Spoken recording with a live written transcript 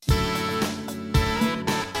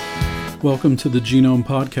Welcome to the Genome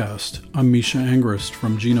Podcast. I'm Misha Angrist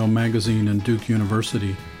from Genome Magazine and Duke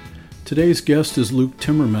University. Today's guest is Luke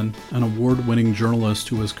Timmerman, an award-winning journalist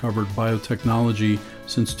who has covered biotechnology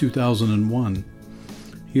since 2001.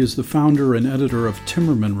 He is the founder and editor of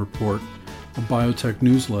Timmerman Report, a biotech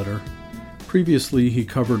newsletter. Previously, he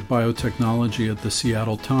covered biotechnology at the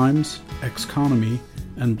Seattle Times, Economy,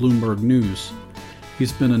 and Bloomberg News.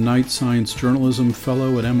 He's been a Knight Science Journalism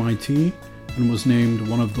Fellow at MIT and was named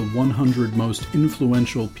one of the 100 most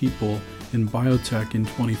influential people in biotech in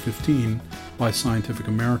 2015 by Scientific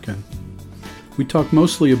American. We talk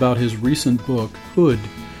mostly about his recent book, Hood,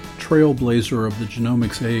 Trailblazer of the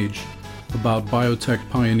Genomics Age, about biotech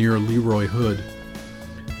pioneer Leroy Hood.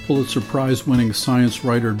 Pulitzer Prize-winning science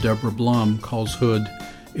writer Deborah Blum calls Hood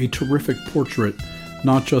a terrific portrait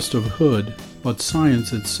not just of Hood, but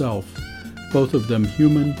science itself, both of them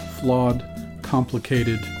human, flawed,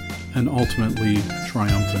 complicated, and ultimately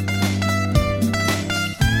triumphant.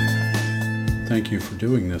 Thank you for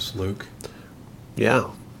doing this, Luke.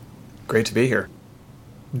 Yeah, great to be here.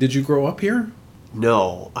 Did you grow up here?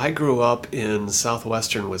 No, I grew up in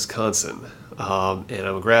southwestern Wisconsin, and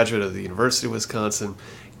I'm a graduate of the University of Wisconsin.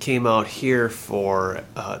 Came out here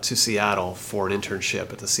to Seattle for an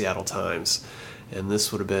internship at the Seattle Times, and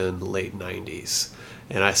this would have been late 90s.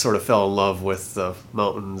 And I sort of fell in love with the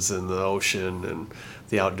mountains and the ocean and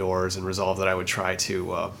the outdoors, and resolved that I would try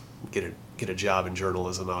to get a job in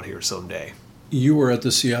journalism out here someday. You were at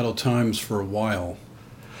the Seattle Times for a while.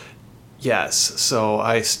 Yes, so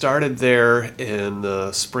I started there in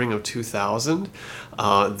the spring of 2000.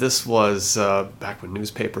 This was back when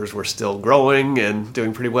newspapers were still growing and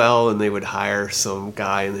doing pretty well, and they would hire some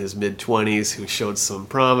guy in his mid-20s who showed some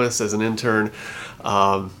promise as an intern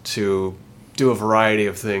to do a variety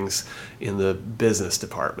of things in the business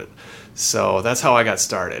department. So that's how I got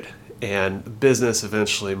started. And business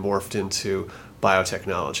eventually morphed into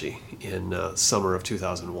biotechnology in summer of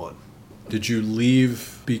 2001. Did you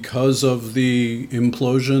leave because of the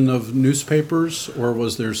implosion of newspapers, or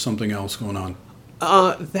was there something else going on?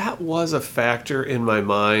 That was a factor in my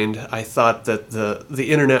mind. I thought that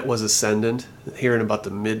the internet was ascendant here in about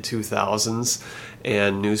the mid-2000s,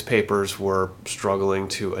 and newspapers were struggling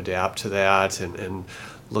to adapt to that and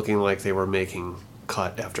looking like they were making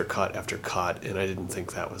cut after cut after cut, and I didn't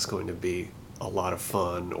think that was going to be a lot of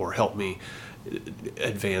fun or help me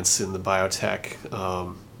advance in the biotech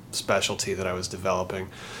specialty that I was developing.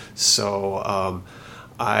 So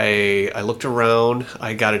I looked around.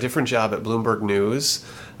 I got a different job at Bloomberg News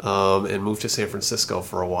and moved to San Francisco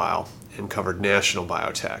for a while and covered national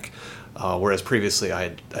biotech, whereas previously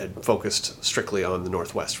I had focused strictly on the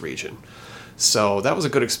Northwest region. So that was a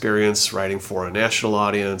good experience writing for a national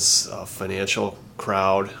audience, a financial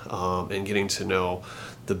crowd, and getting to know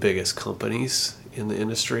the biggest companies in the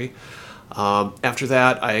industry. After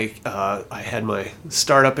that, I had my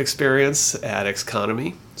startup experience at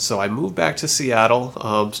Economy. So I moved back to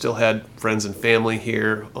Seattle, still had friends and family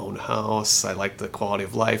here, owned a house. I liked the quality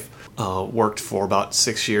of life. Worked for about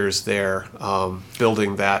 6 years there,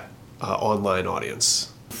 building that online audience.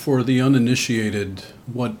 For the uninitiated,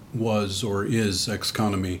 what was or is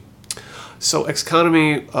Economy? So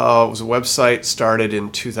Economy was a website started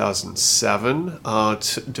in 2007,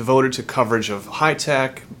 devoted to coverage of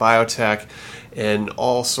high-tech, biotech, and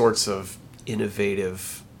all sorts of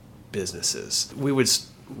innovative businesses. We would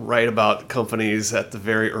write about companies at the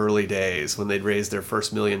very early days when they'd raised their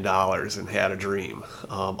first $1 million and had a dream,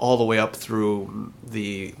 all the way up through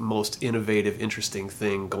the most innovative, interesting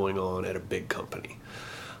thing going on at a big company.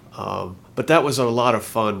 But that was a lot of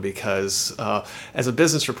fun because as a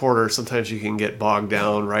business reporter, sometimes you can get bogged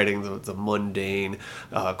down writing the mundane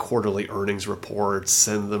quarterly earnings reports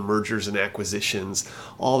and the mergers and acquisitions,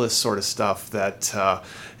 all this sort of stuff that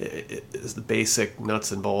is the basic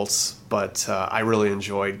nuts and bolts. But I really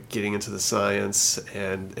enjoyed getting into the science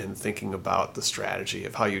and thinking about the strategy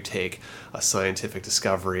of how you take a scientific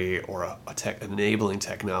discovery or a enabling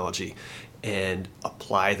technology and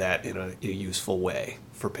apply that in a useful way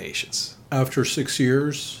for patients. After 6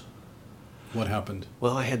 years, what happened?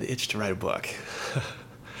 Well, I had the itch to write a book.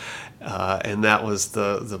 And that was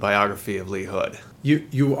the biography of Lee Hood.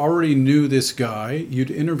 You already knew this guy.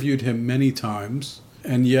 You'd interviewed him many times,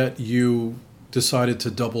 and yet you decided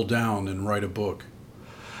to double down and write a book.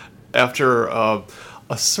 After a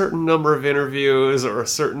certain number of interviews or a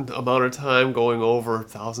certain amount of time going over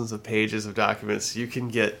thousands of pages of documents, you can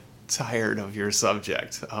get tired of your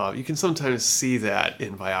subject. You can sometimes see that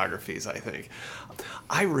in biographies, I think.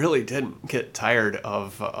 I really didn't get tired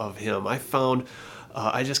of him. I found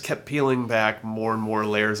I just kept peeling back more and more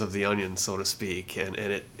layers of the onion, so to speak, and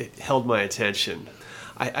it held my attention.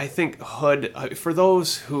 I think Hood, for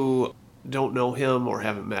those who don't know him or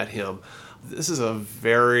haven't met him, this is a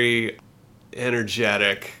very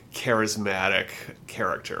energetic, charismatic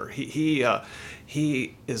character. He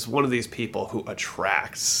is one of these people who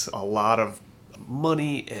attracts a lot of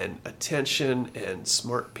money and attention and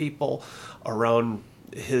smart people around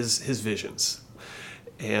his visions.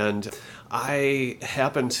 And I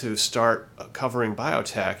happened to start covering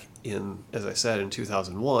biotech as I said, in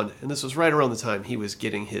 2001, and this was right around the time he was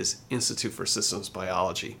getting his Institute for Systems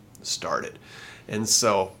Biology started. And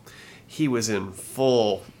so he was in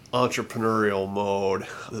full entrepreneurial mode.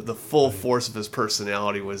 The full force of his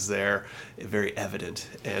personality was there, very evident.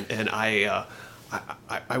 And I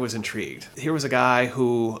was intrigued. Here was a guy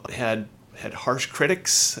who had harsh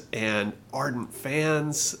critics and ardent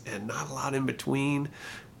fans and not a lot in between.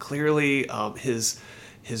 Clearly,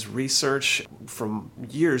 his research from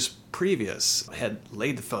years previous had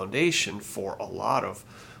laid the foundation for a lot of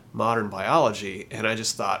modern biology, and I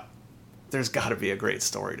just thought, there's got to be a great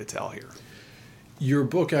story to tell here. Your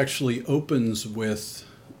book actually opens with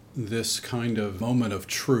this kind of moment of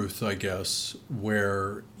truth, I guess,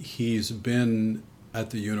 where he's been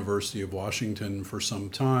at the University of Washington for some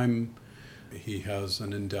time. He has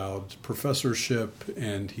an endowed professorship,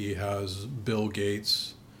 and he has Bill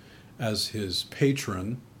Gates as his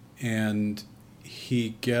patron, and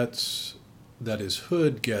Hood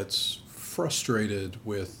gets frustrated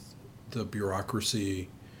with the bureaucracy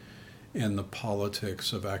and the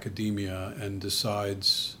politics of academia and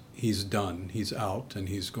decides he's done, he's out, and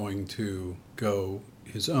he's going to go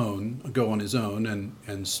on his own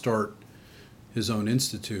and start his own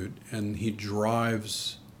institute. And he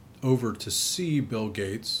drives over to see Bill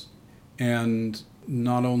Gates, and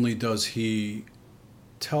not only does he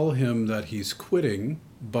tell him that he's quitting,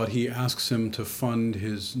 but he asks him to fund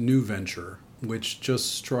his new venture, which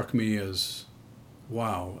just struck me as,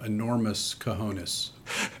 wow, enormous cojones.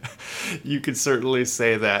 You could certainly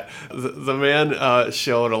say that. The man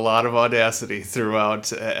showed a lot of audacity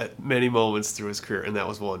throughout at many moments through his career, and that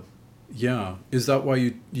was one. Yeah. Is that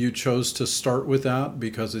why you chose to start with that?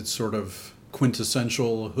 Because it's sort of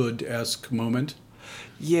quintessential Hood-esque moment?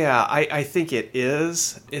 Yeah, I think it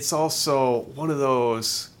is. It's also one of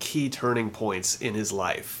those key turning points in his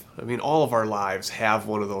life. I mean, all of our lives have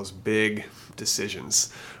one of those big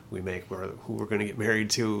decisions we make, who we're going to get married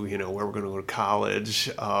to, where we're going to go to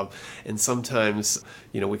college. And sometimes,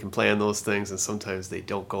 we can plan those things, and sometimes they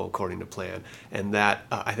don't go according to plan. And that,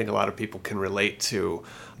 I think a lot of people can relate to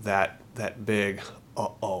that big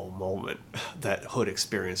uh-oh moment that Hood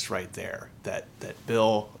experienced right there. That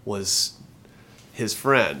Bill was his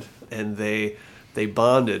friend, and they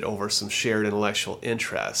bonded over some shared intellectual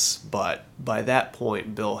interests, but by that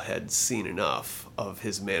point Bill had seen enough of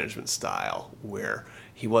his management style where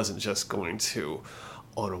he wasn't just going to,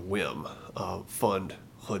 on a whim, fund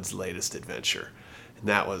Hood's latest adventure. And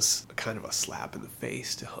that was kind of a slap in the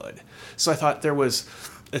face to Hood. So I thought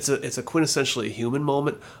it's a quintessentially human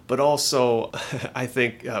moment, but also I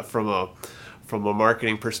think from a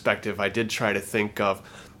marketing perspective, I did try to think of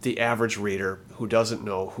the average reader who doesn't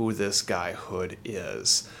know who this guy Hood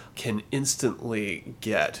is can instantly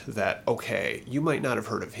get that, okay, you might not have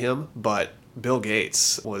heard of him, but Bill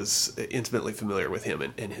Gates was intimately familiar with him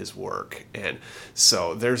and his work. And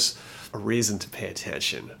so there's a reason to pay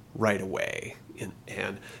attention right away.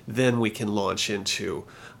 And then we can launch into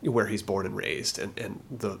where he's born and raised and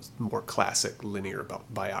the more classic linear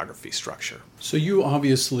biography structure. So you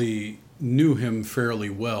obviously knew him fairly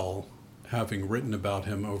well, having written about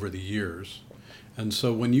him over the years. And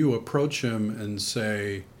so when you approach him and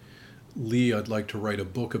say, Lee, I'd like to write a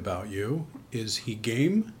book about you, is he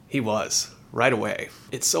game? He was, right away.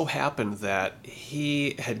 It so happened that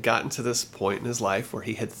he had gotten to this point in his life where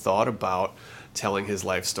he had thought about telling his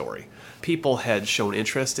life story. People had shown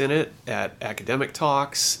interest in it at academic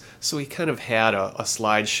talks, so he kind of had a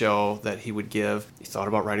slideshow that he would give. He thought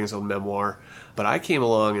about writing his own memoir. But I came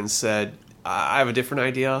along and said, I have a different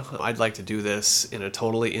idea. I'd like to do this in a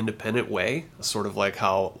totally independent way, sort of like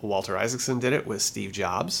how Walter Isaacson did it with Steve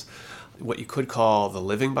Jobs, what you could call the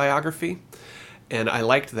living biography. And I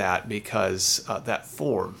liked that because that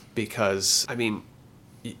form, because I mean,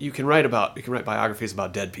 you can write biographies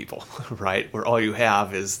about dead people, right? Where all you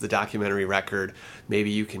have is the documentary record.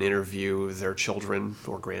 Maybe you can interview their children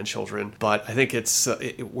or grandchildren. But I think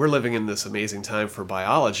we're living in this amazing time for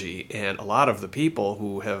biology, and a lot of the people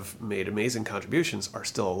who have made amazing contributions are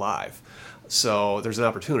still alive. So there's an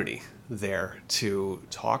opportunity there to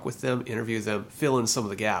talk with them, interview them, fill in some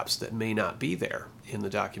of the gaps that may not be there in the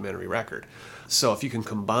documentary record. So if you can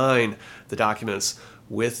combine the documents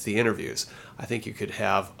with the interviews, I think you could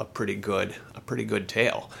have a pretty good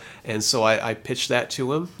tale. And so I pitched that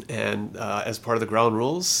to him, and as part of the ground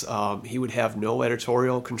rules, he would have no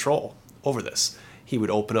editorial control over this. He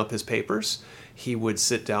would open up his papers. He would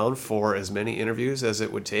sit down for as many interviews as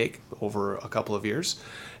it would take over a couple of years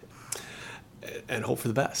and hope for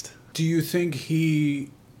the best. Do you think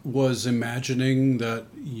he was imagining that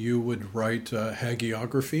you would write a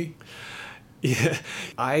hagiography? Yeah,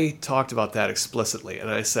 I talked about that explicitly,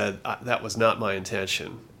 and I said that was not my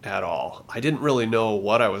intention at all. I didn't really know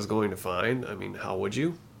what I was going to find. I mean, how would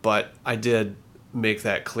you? But I did make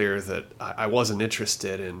that clear that I wasn't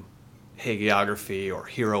interested in hagiography or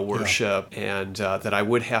hero worship, and that I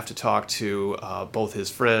would have to talk to both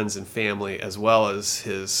his friends and family as well as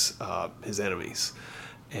his enemies,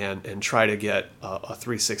 and try to get a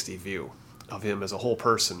 360 view of him as a whole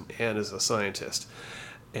person and as a scientist.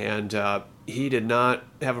 And he did not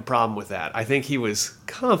have a problem with that. I think he was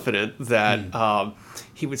confident that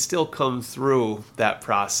he would still come through that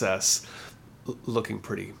process looking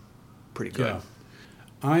pretty good. Yeah.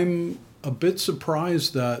 I'm a bit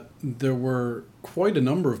surprised that there were quite a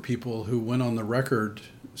number of people who went on the record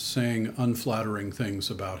saying unflattering things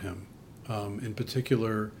about him, in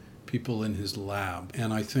particular people in his lab.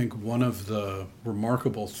 And I think one of the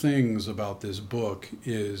remarkable things about this book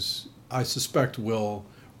is, I suspect will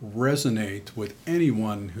resonate with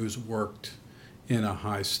anyone who's worked in a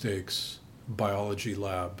high-stakes biology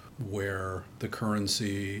lab where the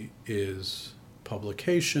currency is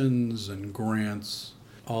publications and grants,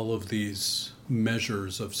 all of these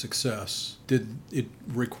measures of success. Did it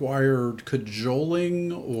require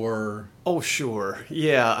cajoling or? Oh, sure.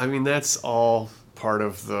 Yeah, I mean, that's all part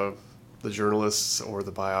of the journalist's or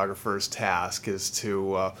the biographer's task, is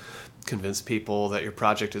to convince people that your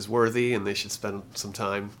project is worthy and they should spend some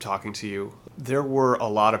time talking to you. There were a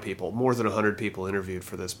lot of people, more than 100 people interviewed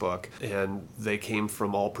for this book, and they came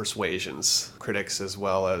from all persuasions, critics as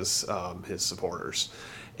well as his supporters.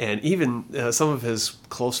 And even some of his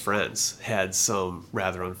close friends had some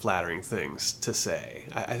rather unflattering things to say.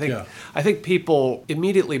 I think people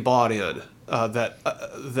immediately bought in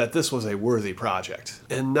that this was a worthy project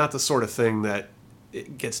and not the sort of thing that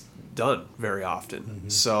it gets done very often. Mm-hmm.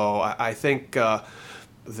 So I think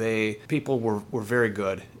people were very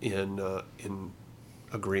good in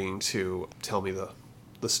agreeing to tell me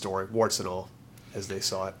the story, warts and all, as they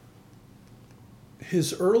saw it.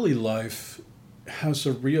 His early life has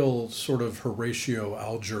a real sort of Horatio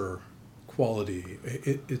Alger quality.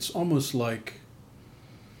 It's almost like,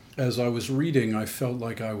 as I was reading, I felt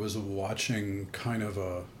like I was watching kind of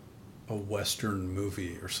a Western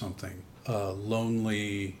movie or something. A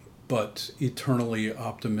lonely but eternally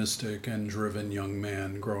optimistic and driven young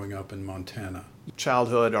man growing up in Montana.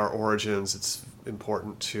 Childhood, our origins, it's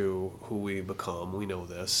important to who we become. We know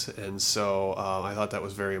this. And so I thought that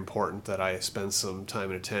was very important that I spend some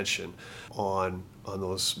time and attention on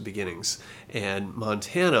those beginnings. And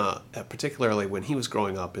Montana, particularly when he was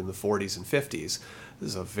growing up in the 40s and 50s, this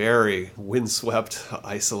is a very windswept,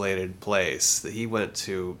 isolated place. He went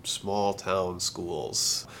to small town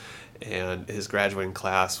schools, and his graduating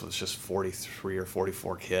class was just 43 or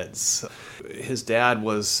 44 kids. His dad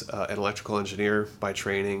was an electrical engineer by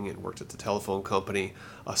training and worked at the telephone company,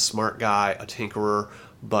 a smart guy, a tinkerer,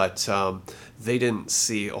 but they didn't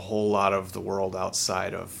see a whole lot of the world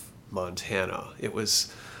outside of Montana. It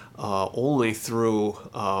was only through,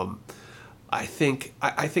 I think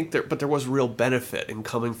there was real benefit in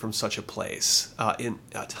coming from such a place, in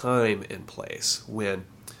a time and place when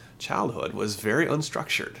childhood was very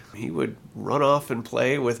unstructured. He would run off and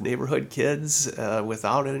play with neighborhood kids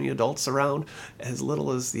without any adults around as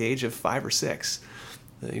little as the age of 5 or 6.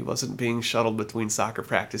 He wasn't being shuttled between soccer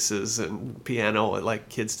practices and piano like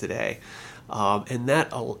kids today. And that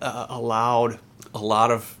allowed a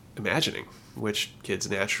lot of imagining, which kids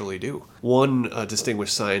naturally do. One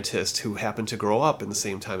distinguished scientist who happened to grow up in the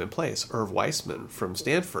same time and place, Irv Weissman from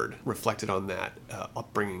Stanford, reflected on that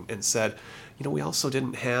upbringing and said, we also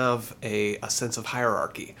didn't have a sense of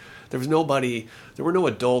hierarchy. There were no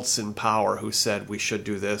adults in power who said we should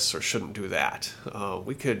do this or shouldn't do that.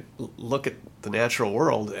 We could look at the natural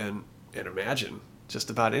world and imagine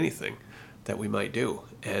just about anything that we might do.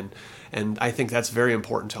 And I think that's very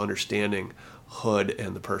important to understanding Hood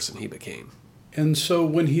and the person he became. And so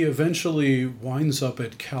when he eventually winds up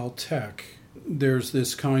at Caltech, there's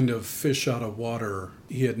this kind of fish out of water.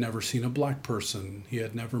 He had never seen a black person. He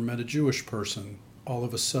had never met a Jewish person. All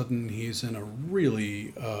of a sudden, he's in a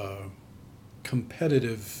really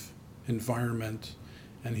competitive environment,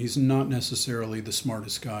 and he's not necessarily the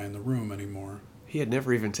smartest guy in the room anymore. He had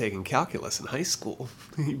never even taken calculus in high school.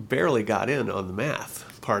 He barely got in on the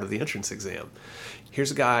math part of the entrance exam.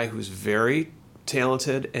 Here's a guy who's very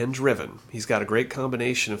talented and driven. He's got a great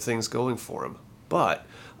combination of things going for him. But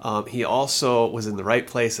he also was in the right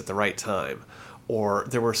place at the right time. Or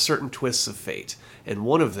there were certain twists of fate. And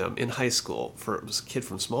one of them, in high school, for a kid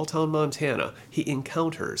from small-town Montana, he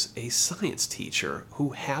encounters a science teacher who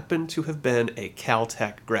happened to have been a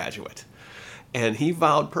Caltech graduate. And he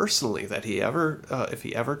vowed personally that if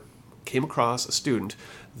he ever came across a student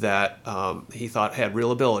that he thought had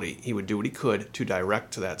real ability, he would do what he could to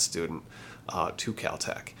direct that student to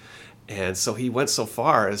Caltech. And so he went so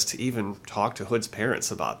far as to even talk to Hood's parents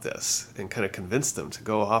about this and kind of convince them to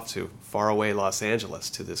go off to faraway Los Angeles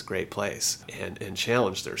to this great place and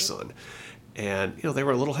challenge their son. And, they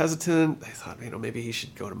were a little hesitant. They thought, maybe he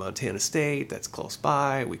should go to Montana State. That's close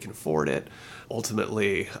by. We can afford it.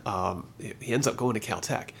 Ultimately, he ends up going to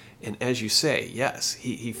Caltech. And as you say, yes,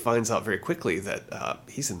 he finds out very quickly that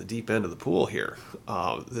he's in the deep end of the pool here.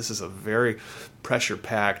 This is a very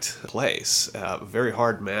pressure-packed place. Very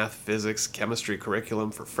hard math, physics, chemistry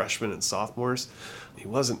curriculum for freshmen and sophomores. He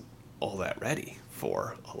wasn't all that ready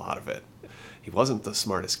for a lot of it. He wasn't the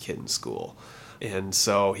smartest kid in school. And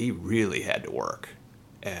so he really had to work,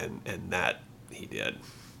 and that he did.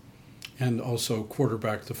 And also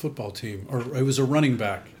quarterback the football team, or it was a running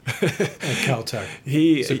back at Caltech.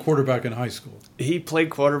 He's a quarterback in high school. He played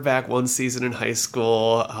quarterback one season in high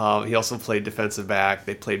school. He also played defensive back.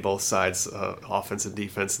 They played both sides, offense and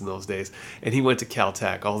defense in those days. And he went to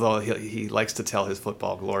Caltech, although he likes to tell his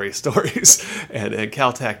football glory stories. And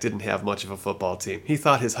Caltech didn't have much of a football team. He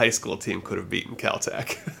thought his high school team could have beaten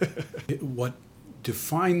Caltech. What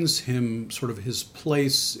defines him, sort of his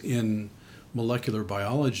place in molecular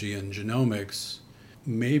biology and genomics,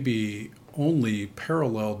 may be only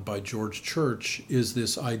paralleled by George Church, is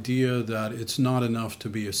this idea that it's not enough to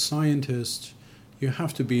be a scientist, you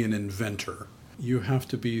have to be an inventor. You have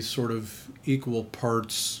to be sort of equal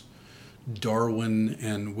parts Darwin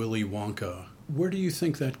and Willy Wonka. Where do you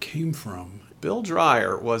think that came from? Bill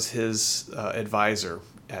Dreyer was his advisor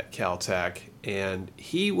at Caltech, and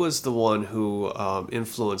he was the one who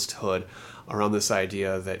influenced Hood around this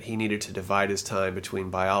idea that he needed to divide his time between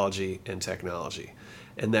biology and technology.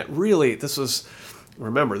 And that really,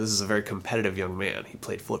 remember, this is a very competitive young man. He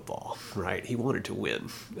played football, right? He wanted to win.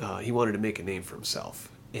 He wanted to make a name for himself.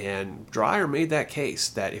 And Dreyer made that case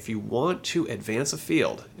that if you want to advance a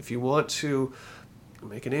field, if you want to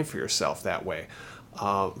make a name for yourself that way,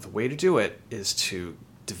 the way to do it is to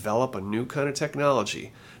develop a new kind of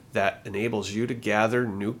technology that enables you to gather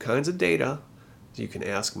new kinds of data so you can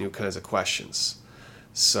ask new kinds of questions.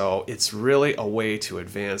 So it's really a way to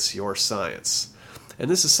advance your science. And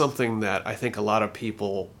this is something that I think a lot of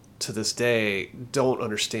people to this day don't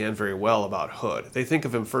understand very well about Hood. They think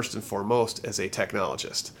of him first and foremost as a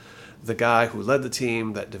technologist, the guy who led the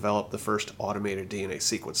team that developed the first automated DNA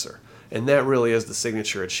sequencer. And that really is the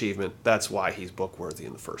signature achievement. That's why he's book-worthy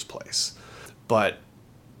in the first place. But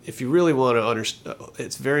if you really want to understand,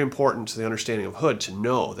 it's very important to the understanding of Hood to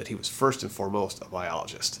know that he was first and foremost a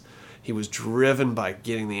biologist. He was driven by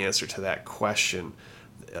getting the answer to that question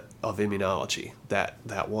of immunology,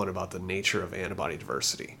 that one about the nature of antibody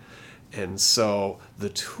diversity. And so the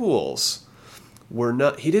tools were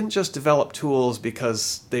not, he didn't just develop tools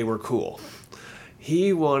because they were cool.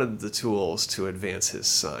 He wanted the tools to advance his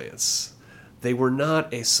science. They were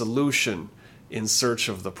not a solution in search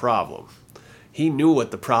of the problem. He knew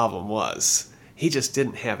what the problem was. He just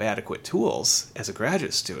didn't have adequate tools as a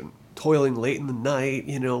graduate student, toiling late in the night,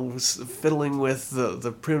 fiddling with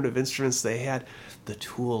the primitive instruments they had. The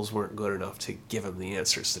tools weren't good enough to give him the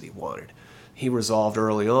answers that he wanted. He resolved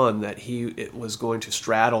early on that it was going to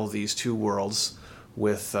straddle these two worlds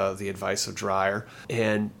with the advice of Dreyer.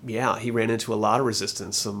 And he ran into a lot of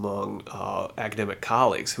resistance among academic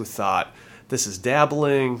colleagues who thought, this is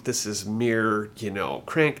dabbling, this is mere,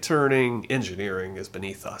 crank turning, engineering is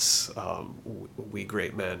beneath us. We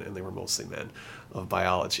great men, and they were mostly men, of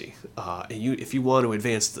biology. If you want to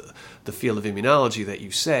advance the field of immunology that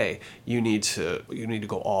you say, you need to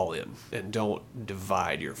go all in and don't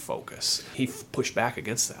divide your focus. He pushed back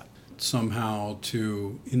against that. Somehow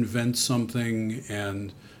to invent something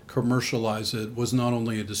and commercialize it was not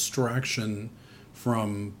only a distraction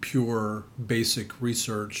from pure basic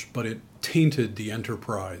research, but it tainted the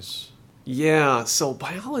enterprise. Yeah, so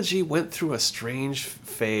biology went through a strange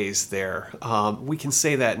phase there. We can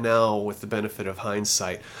say that now with the benefit of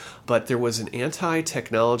hindsight, but there was an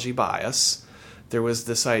anti-technology bias. There was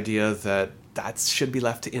this idea that should be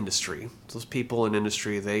left to industry. Those people in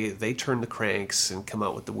industry, they turn the cranks and come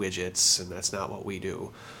out with the widgets, and that's not what we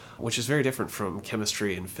do. which is very different from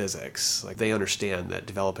chemistry and physics. Like, they understand that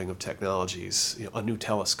developing of technologies, a new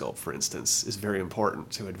telescope, for instance, is very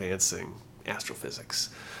important to advancing astrophysics,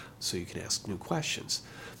 so you can ask new questions.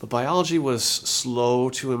 But biology was slow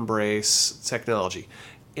to embrace technology,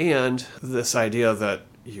 and this idea that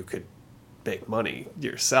you could make money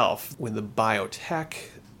yourself. When the biotech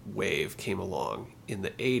wave came along in the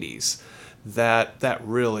 80s, that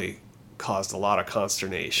really caused a lot of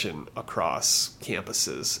consternation across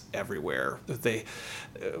campuses everywhere.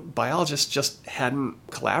 Biologists just hadn't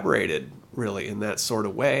collaborated really in that sort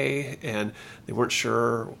of way, and they weren't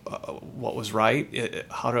sure what was right,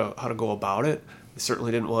 how to go about it. They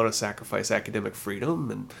certainly didn't want to sacrifice academic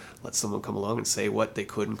freedom and let someone come along and say what they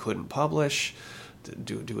could and couldn't publish,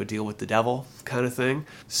 do a deal with the devil kind of thing.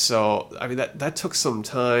 So, I mean, that took some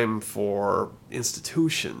time for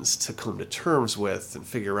institutions to come to terms with and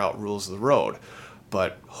figure out rules of the road.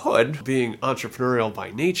 But Hood, being entrepreneurial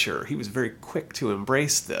by nature, he was very quick to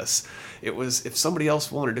embrace this. It was, if somebody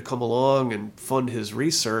else wanted to come along and fund his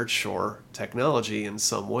research or technology in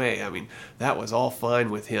some way, I mean, that was all fine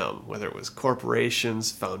with him, whether it was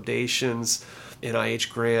corporations, foundations, NIH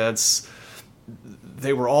grants.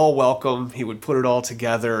 They were all welcome. He would put it all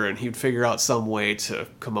together, and he'd figure out some way to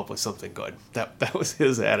come up with something good. That was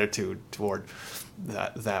his attitude toward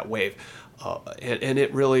that wave. And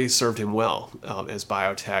it really served him well as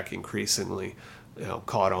biotech increasingly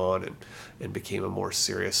caught on and became a more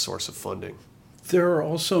serious source of funding. There are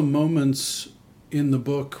also moments in the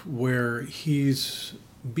book where he's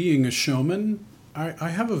being a showman. I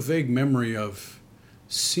have a vague memory of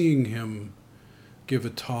seeing him give a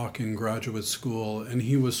talk in graduate school, and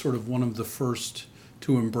he was sort of one of the first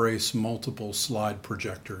to embrace multiple slide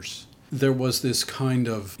projectors. There was this kind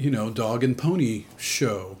of, dog and pony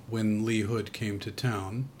show when Lee Hood came to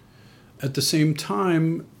town. At the same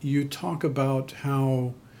time, you talk about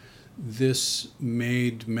how this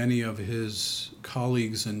made many of his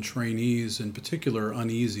colleagues and trainees in particular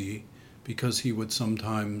uneasy because he would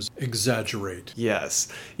sometimes exaggerate. Yes.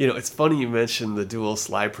 It's funny you mentioned the dual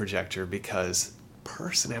slide projector, because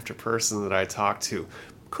person after person that I talked to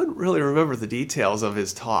couldn't really remember the details of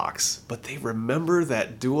his talks, but they remember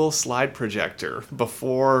that dual slide projector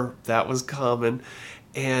before that was common.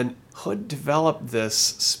 And Hood developed this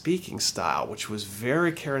speaking style, which was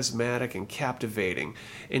very charismatic and captivating.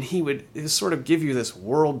 And he would sort of give you this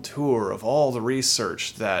world tour of all the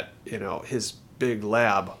research that, his big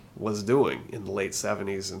lab was doing in the late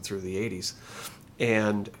 70s and through the 80s.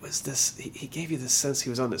 And it was this, he gave you this sense he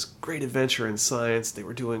was on this great adventure in science. They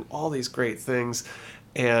were doing all these great things.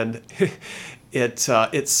 And it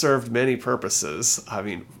served many purposes. I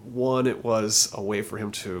mean, one, it was a way for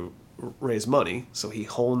him to raise money. So he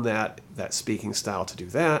honed that speaking style to do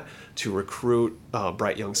that, to recruit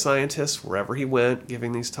bright young scientists wherever he went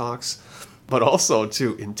giving these talks, but also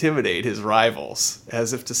to intimidate his rivals,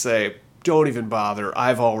 as if to say, don't even bother.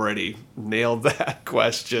 I've already nailed that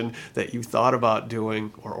question that you thought about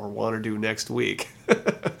doing or want to do next week.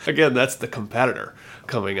 Again, that's the competitor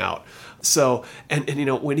coming out. So, and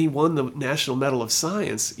when he won the National Medal of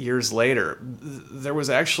Science years later, there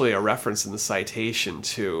was actually a reference in the citation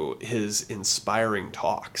to his inspiring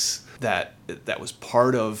talks. That was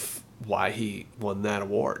part of why he won that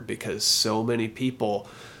award, because so many people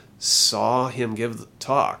saw him give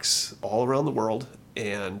talks all around the world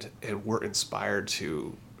and were inspired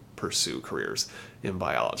to pursue careers in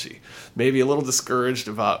biology. Maybe a little discouraged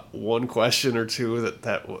about one question or two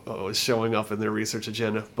that was showing up in their research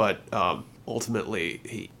agenda, but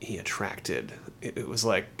ultimately he attracted, it was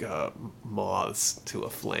like moths to a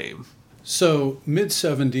flame. So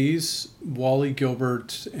mid-70s, Wally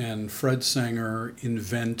Gilbert and Fred Sanger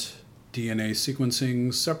invent DNA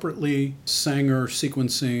sequencing separately. Sanger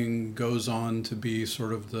sequencing goes on to be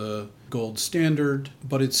sort of the gold standard,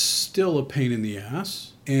 but it's still a pain in the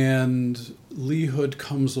ass. And Lee Hood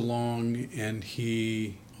comes along, and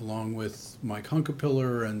he, along with Mike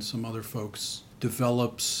Hunkapiller and some other folks,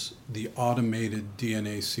 develops the automated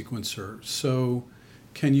DNA sequencer. So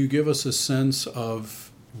can you give us a sense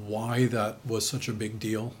of why that was such a big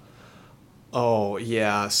deal? Oh,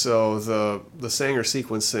 yeah. So the Sanger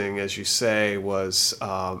sequencing, as you say, was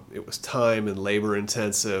it was time and labor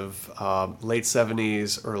intensive. Late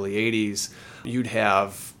 70s, early 80s, you'd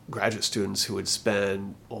have graduate students who would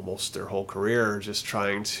spend almost their whole career just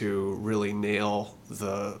trying to really nail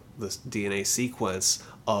the DNA sequence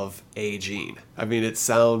of a gene. I mean, it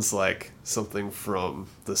sounds like something from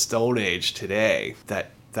the Stone Age today.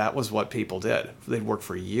 That was what people did. They'd work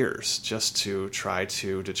for years just to try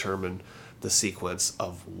to determine the sequence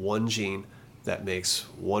of one gene that makes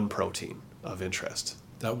one protein of interest.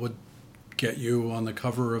 That would get you on the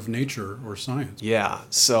cover of Nature or Science. Yeah.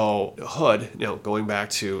 So Hood, going back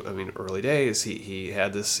to, early days, he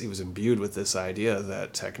was imbued with this idea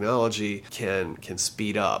that technology can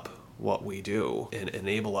speed up what we do and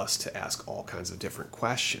enable us to ask all kinds of different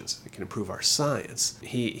questions. It can improve our science.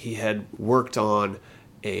 He had worked on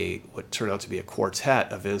what turned out to be a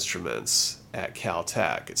quartet of instruments at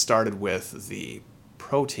Caltech. It started with the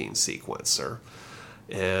protein sequencer,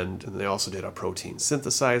 and they also did a protein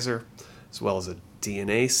synthesizer, as well as a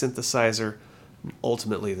DNA synthesizer, and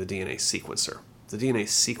ultimately the DNA sequencer. The DNA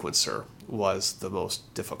sequencer was the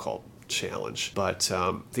most difficult challenge. But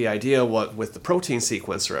the idea with the protein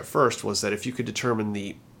sequencer at first was that if you could determine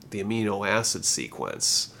the amino acid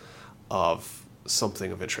sequence of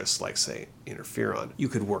something of interest, like, say, interferon, you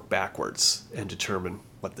could work backwards and determine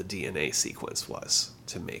what the DNA sequence was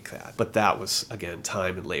to make that. But that was, again,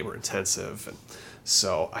 time and labor intensive. And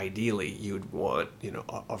so ideally, you'd want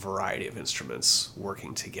a variety of instruments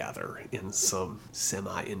working together in some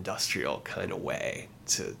semi-industrial kind of way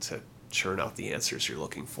to churn out the answers you're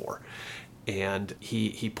looking for. And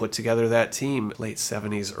he put together that team late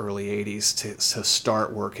 70s, early 80s to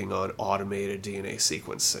start working on automated DNA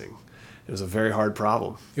sequencing. It was a very hard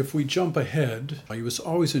problem. If we jump ahead, he was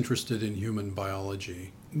always interested in human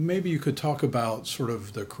biology. Maybe you could talk about sort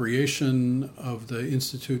of the creation of the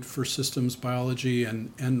Institute for Systems Biology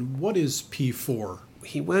and what is P4?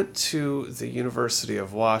 He went to the University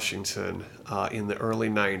of Washington in the early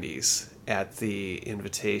 90s at the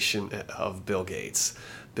invitation of Bill Gates.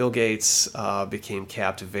 Bill Gates became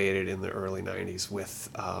captivated in the early 90s with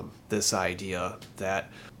this idea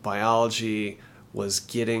that biology was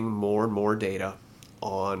getting more and more data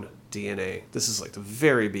on DNA. This is like the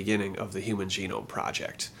very beginning of the Human Genome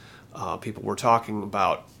Project. People were talking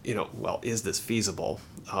about, is this feasible?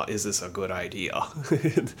 Is this a good idea?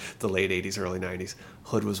 The late 80s, early 90s.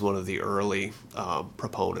 Hood was one of the early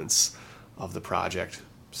proponents of the project,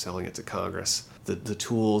 selling it to Congress. The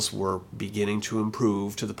tools were beginning to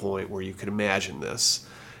improve to the point where you could imagine this.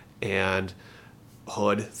 And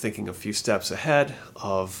Hood, thinking a few steps ahead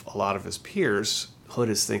of a lot of his peers, Hood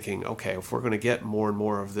is thinking, okay, if we're going to get more and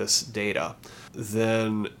more of this data,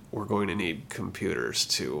 then we're going to need computers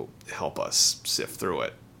to help us sift through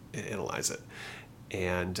it and analyze it.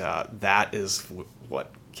 And that is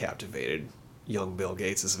what captivated young Bill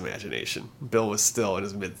Gates' imagination. Bill was still in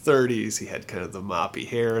his mid-30s. He had kind of the moppy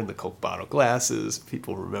hair and the Coke bottle glasses.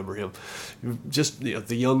 People remember him. Just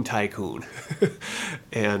the young tycoon.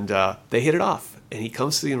 And they hit it off. And he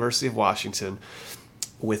comes to the University of Washington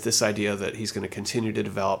with this idea that he's going to continue to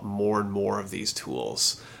develop more and more of these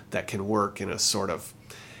tools that can work in a sort of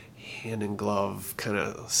hand-in-glove, kind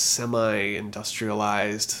of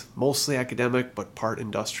semi-industrialized, mostly academic, but part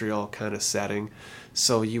industrial kind of setting.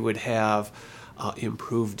 So you would have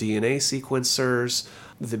improved DNA sequencers,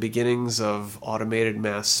 the beginnings of automated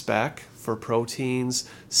mass spec for proteins,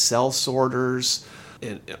 cell sorters,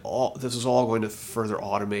 and this is all going to further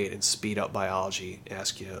automate and speed up biology,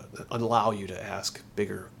 allow you to ask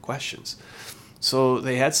bigger questions. So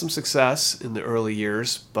they had some success in the early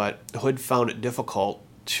years, but Hood found it difficult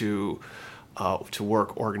to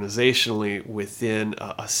work organizationally within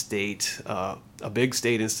a state, a big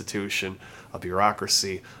state institution, a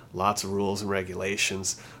bureaucracy, lots of rules and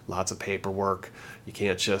regulations, lots of paperwork. You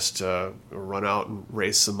can't just run out and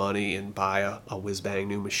raise some money and buy a whiz-bang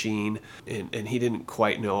new machine. And he didn't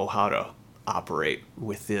quite know how to operate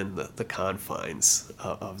within the confines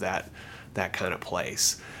of that kind of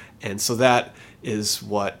place. And so that is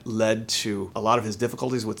what led to a lot of his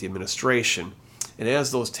difficulties with the administration. And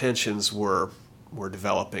as those tensions were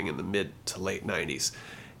developing in the mid to late 90s,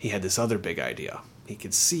 he had this other big idea. He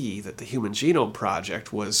could see that the Human Genome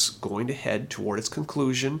Project was going to head toward its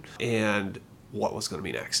conclusion and what was going to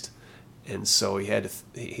be next. And so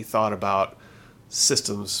he thought about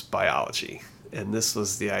systems biology. And this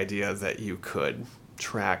was the idea that you could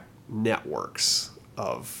track networks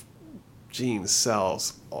of genes,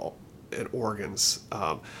 cells, and organs,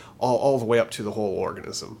 all the way up to the whole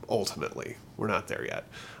organism, ultimately. We're not there yet.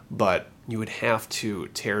 But you would have to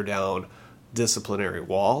tear down disciplinary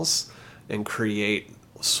walls and create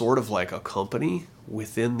sort of like a company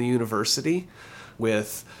within the university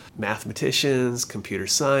with mathematicians, computer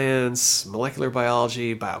science, molecular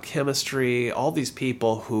biology, biochemistry, all these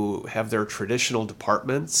people who have their traditional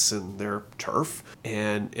departments and their turf.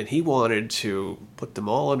 And he wanted to put them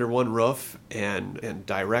all under one roof and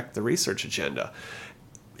direct the research agenda.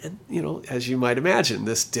 And, as you might imagine,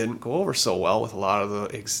 this didn't go over so well with a lot of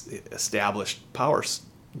the established powers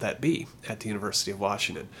that be at the University of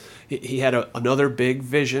Washington. He had another big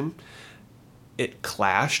vision. It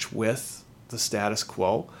clashed with the status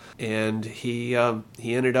quo, and he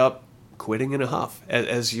ended up quitting in a huff,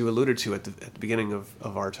 as you alluded to at the beginning of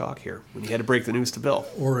our talk here, when he had to break the news to Bill.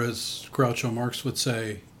 Or as Groucho Marx would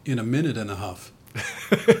say, in a minute and a huff.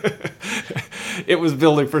 It was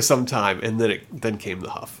building for some time, and then came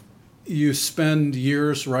the huff. You spend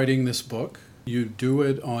years writing this book. You do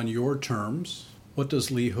it on your terms. What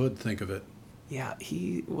does Lee Hood think of it? Yeah,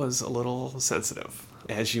 he was a little sensitive,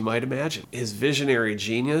 as you might imagine. His visionary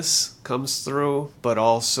genius comes through, but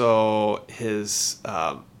also his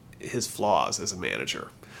flaws as a manager.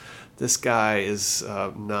 This guy is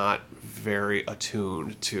not very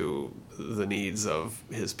attuned to the needs of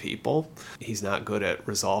his people. He's not good at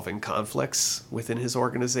resolving conflicts within his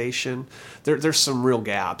organization. There's some real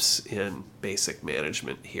gaps in basic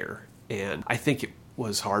management here, and I think it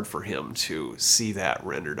was hard for him to see that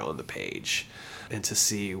rendered on the page and to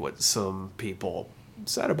see what some people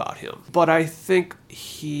said about him. But I think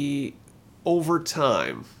he, over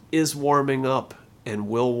time, is warming up and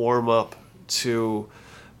will warm up to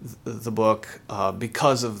the book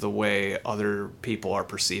because of the way other people are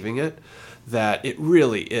perceiving it, that it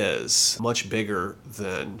really is much bigger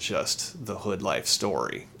than just the Hood life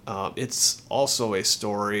story. It's also a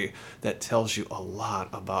story that tells you a lot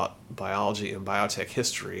about biology and biotech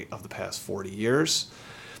history of the past 40 years,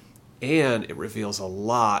 and it reveals a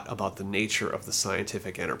lot about the nature of the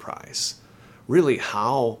scientific enterprise, really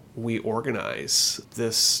how we organize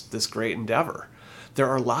this great endeavor. There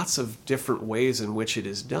are lots of different ways in which it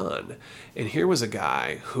is done, and here was a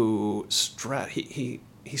guy who he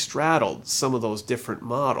straddled some of those different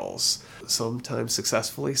models, sometimes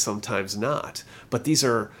successfully, sometimes not. But these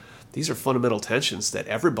are fundamental tensions that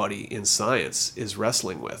everybody in science is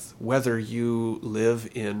wrestling with. Whether you live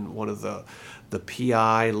in one of the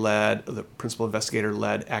PI-led, the principal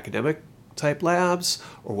investigator-led academic type labs,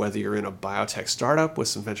 or whether you're in a biotech startup with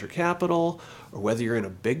some venture capital, or whether you're in a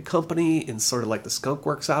big company in sort of like the Skunk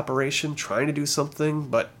Works operation, trying to do something,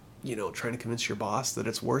 but trying to convince your boss that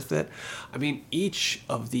it's worth it. I mean, each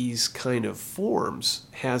of these kind of forms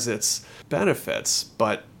has its benefits,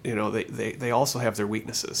 but they also have their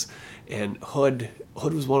weaknesses. And Hood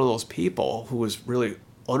was one of those people who was really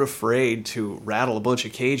unafraid to rattle a bunch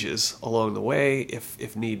of cages along the way,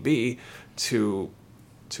 if need be, to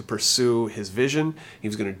pursue his vision. He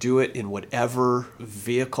was going to do it in whatever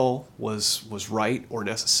vehicle was right or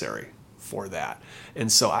necessary for that. And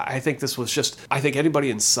so I think this was I think anybody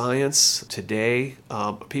in science today,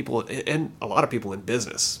 people, and a lot of people in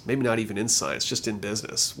business, maybe not even in science, just in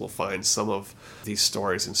business, will find some of these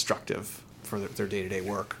stories instructive for their day-to-day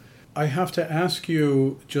work. I have to ask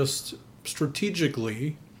you, just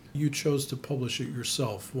strategically, you chose to publish it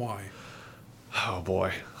yourself. Why? Oh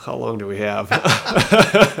boy, how long do we have?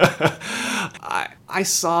 I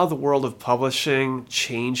saw the world of publishing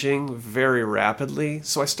changing very rapidly.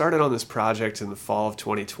 So I started on this project in the fall of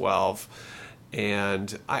 2012,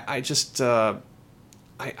 and I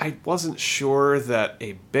wasn't sure that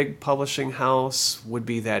a big publishing house would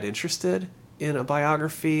be that interested in a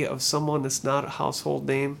biography of someone that's not a household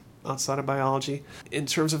name outside of biology. In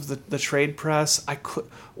terms of the trade press,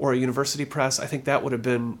 or a university press, I think that would have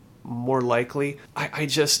been more likely. I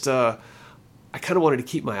kind of wanted to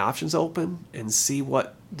keep my options open and see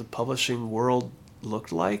what the publishing world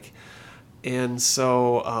looked like. And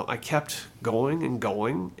so I kept going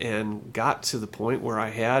and got to the point where I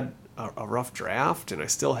had a rough draft, and I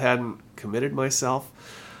still hadn't committed myself.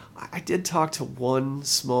 I did talk to one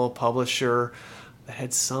small publisher that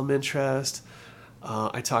had some interest.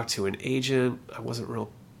 I talked to an agent. I wasn't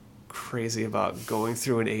real crazy about going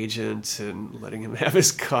through an agent and letting him have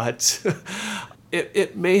his cut.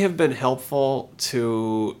 It may have been helpful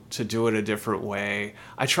to do it a different way.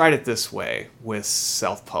 I tried it this way with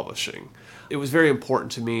self-publishing. It was very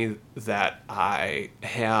important to me that I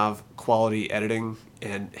have quality editing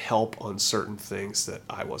and help on certain things that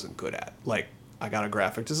I wasn't good at. Like, I got a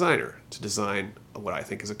graphic designer to design what I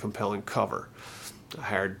think is a compelling cover. I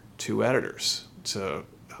hired 2 editors to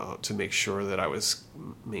make sure that I was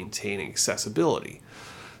maintaining accessibility.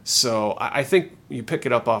 So I think you pick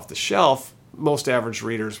it up off the shelf, most average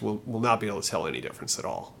readers will not be able to tell any difference at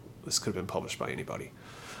all. This could have been published by anybody.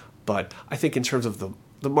 But I think in terms of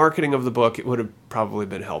the marketing of the book, it would have probably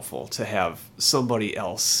been helpful to have somebody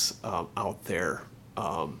else out there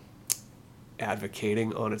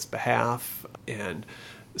advocating on its behalf and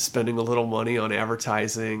spending a little money on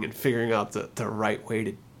advertising and figuring out the right way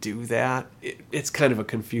to do that. It's kind of a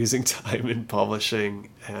confusing time in publishing,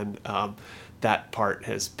 and that part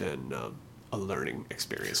has been a learning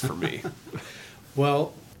experience for me.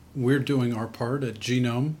 Well, we're doing our part at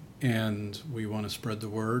Genome, and we want to spread the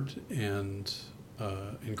word, and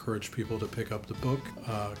encourage people to pick up the book.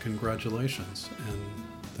 Congratulations, and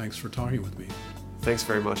thanks for talking with me. Thanks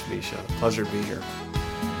very much, Misha. Pleasure to be here.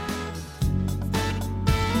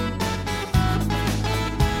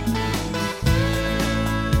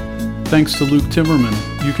 Thanks to Luke Timmerman.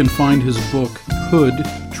 You can find his book, Hood,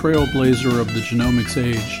 Trailblazer of the Genomics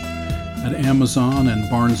Age, at Amazon and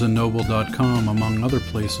barnesandnoble.com, among other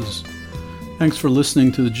places. Thanks for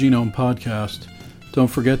listening to the Genome Podcast. Don't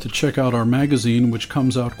forget to check out our magazine, which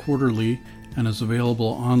comes out quarterly and is available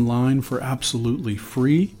online for absolutely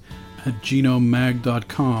free at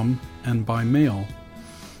genomemag.com and by mail.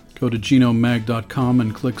 Go to genomemag.com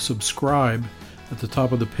and click subscribe at the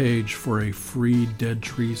top of the page for a free Dead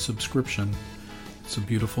Tree subscription. It's a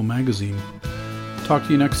beautiful magazine. Talk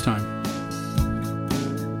to you next time.